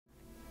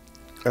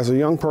as a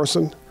young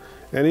person,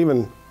 and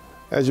even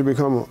as you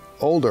become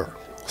older,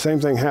 same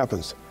thing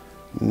happens.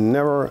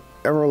 Never,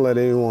 ever let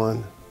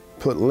anyone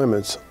put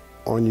limits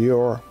on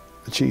your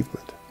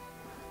achievement.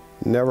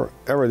 Never,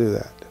 ever do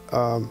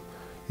that.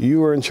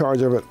 You are in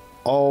charge of it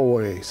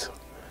always,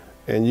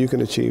 and you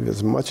can achieve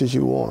as much as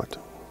you want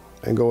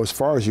and go as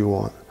far as you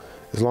want,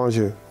 as long as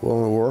you're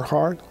willing to work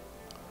hard,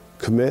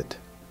 commit,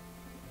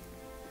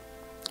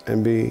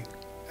 and be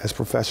as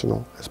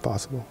professional as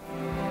possible.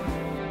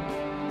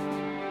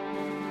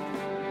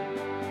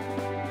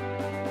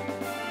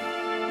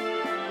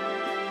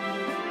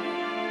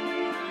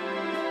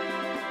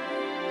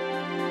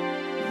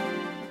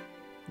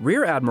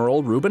 Rear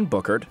Admiral Reubin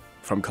Bookert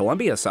from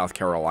Columbia, South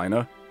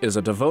Carolina, is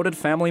a devoted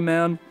family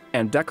man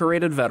and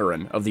decorated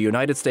veteran of the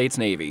United States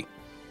Navy.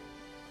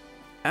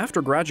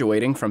 After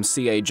graduating from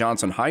C.A.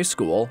 Johnson High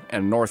School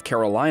and North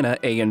Carolina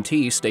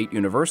A&T State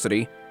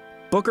University,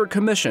 Bookert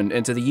commissioned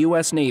into the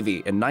U.S.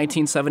 Navy in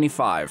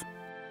 1975.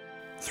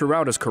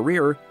 Throughout his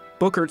career,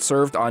 Bookert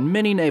served on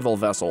many naval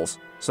vessels,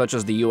 such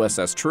as the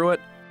U.S.S. Truett,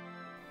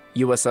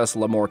 U.S.S.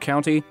 Moure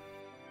County,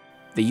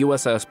 the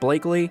U.S.S.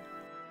 Blakely,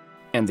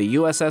 and the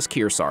U.S.S.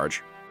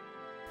 Kearsarge.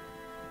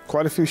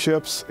 Quite a few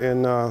ships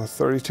in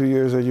 32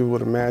 years, as you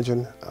would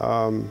imagine.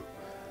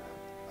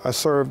 I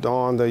served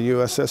on the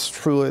U.S.S.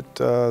 Truett,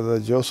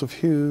 the Joseph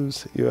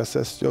Hewes,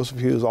 U.S.S. Joseph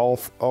Hewes, all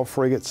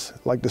frigates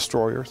like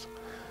destroyers.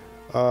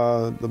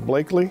 The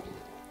Blakely,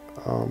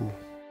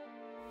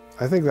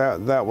 I think that's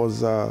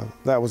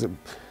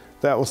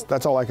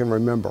all I can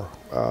remember.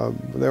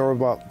 There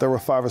were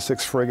 5 or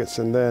 6 frigates,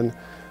 and then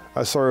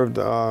I served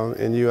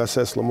in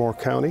U.S.S. Moure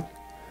County,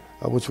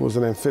 which was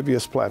an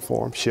amphibious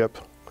platform ship.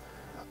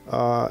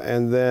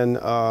 And then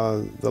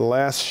the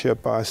last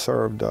ship I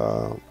served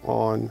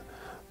on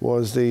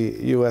was the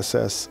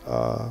U.S.S.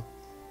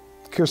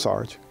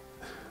 Kearsarge.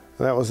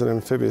 And that was an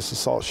amphibious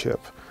assault ship.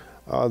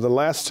 The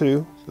last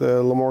 2,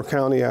 the Moure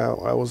County,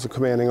 I was the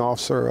commanding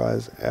officer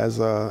as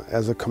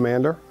a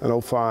commander,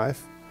 an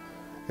 05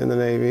 in the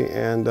Navy,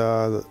 and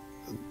the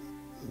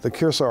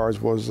Kearsarge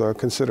was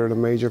considered a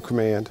major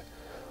command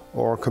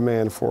or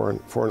command for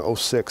an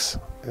 06,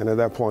 and at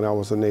that point I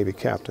was a Navy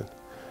captain.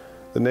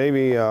 The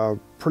Navy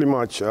pretty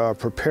much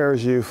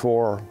prepares you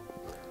for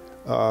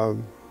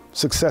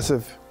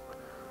successive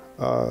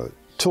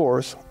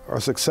tours or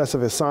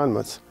successive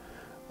assignments,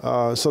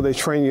 so they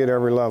train you at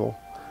every level.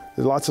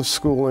 There's lots of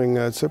schooling.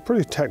 It's a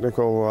pretty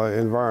technical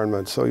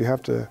environment, so you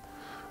have to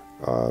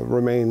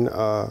remain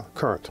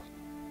current.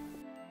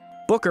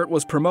 Bookert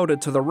was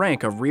promoted to the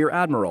rank of Rear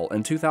Admiral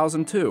in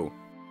 2002.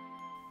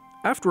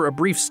 After a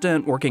brief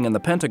stint working in the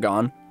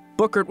Pentagon,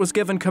 Bookert was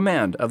given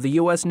command of the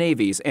U.S.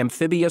 Navy's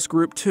Amphibious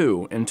Group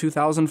 2 in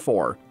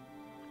 2004.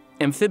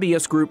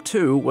 Amphibious Group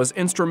 2 was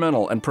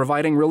instrumental in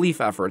providing relief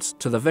efforts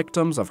to the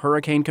victims of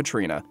Hurricane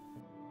Katrina.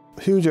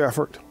 Huge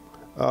effort,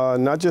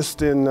 not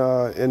just in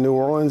New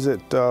Orleans.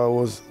 It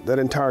was that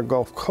entire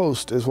Gulf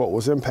Coast is what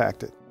was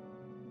impacted.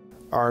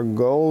 Our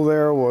goal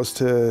there was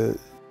to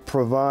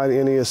provide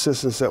any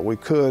assistance that we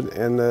could,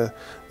 and the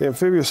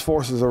amphibious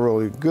forces are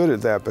really good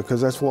at that,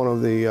 because that's one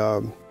of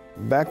the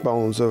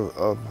backbones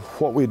of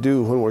what we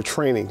do when we're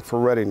training for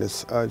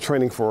readiness,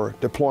 training for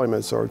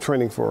deployments, or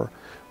training for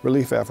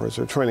relief efforts,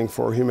 or training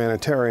for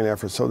humanitarian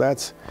efforts. So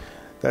that's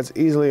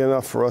easily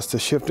enough for us to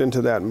shift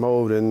into that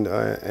mode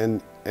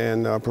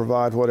and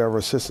provide whatever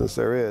assistance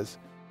there is.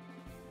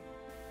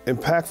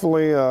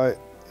 Impactfully,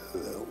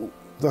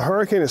 the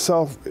hurricane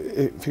itself,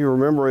 if you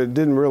remember, it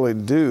didn't really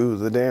do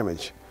the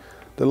damage.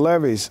 The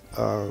levees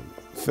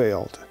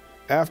failed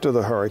after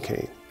the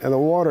hurricane, and the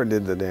water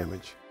did the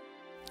damage.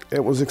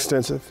 It was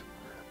extensive.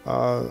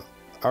 I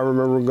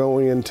remember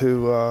going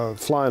into,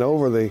 flying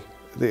over the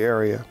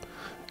area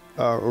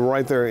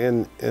right there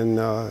in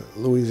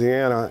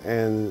Louisiana,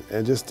 and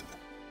just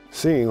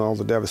seeing all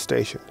the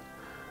devastation.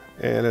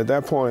 And at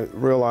that point,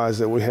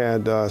 realized that we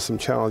had some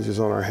challenges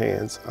on our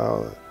hands.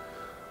 A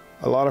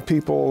lot of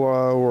people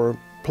were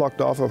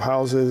plucked off of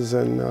houses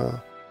and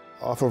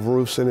off of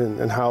roofs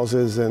and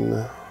houses,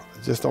 and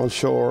just on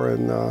shore,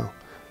 and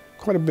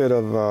quite a bit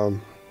of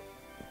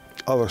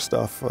other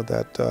stuff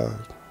that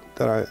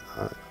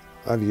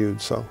I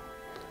viewed. So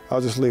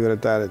I'll just leave it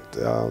at that.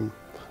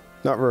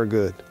 Not very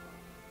good.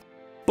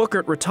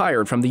 Bookert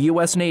retired from the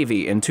U.S.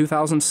 Navy in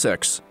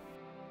 2006.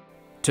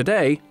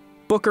 Today,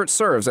 Bookert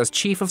serves as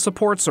Chief of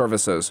Support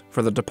Services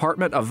for the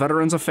Department of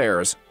Veterans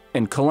Affairs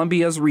in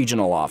Columbia's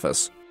regional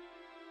office.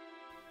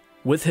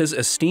 With his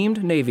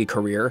esteemed Navy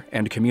career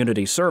and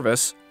community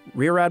service,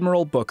 Rear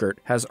Admiral Bookert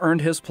has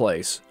earned his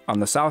place on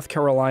the South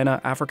Carolina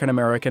African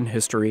American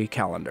History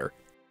Calendar.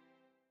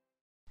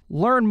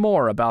 Learn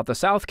more about the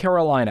South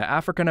Carolina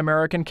African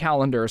American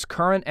Calendar's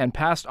current and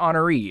past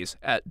honorees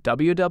at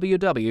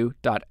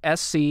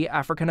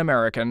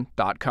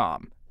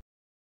www.scafricanamerican.com.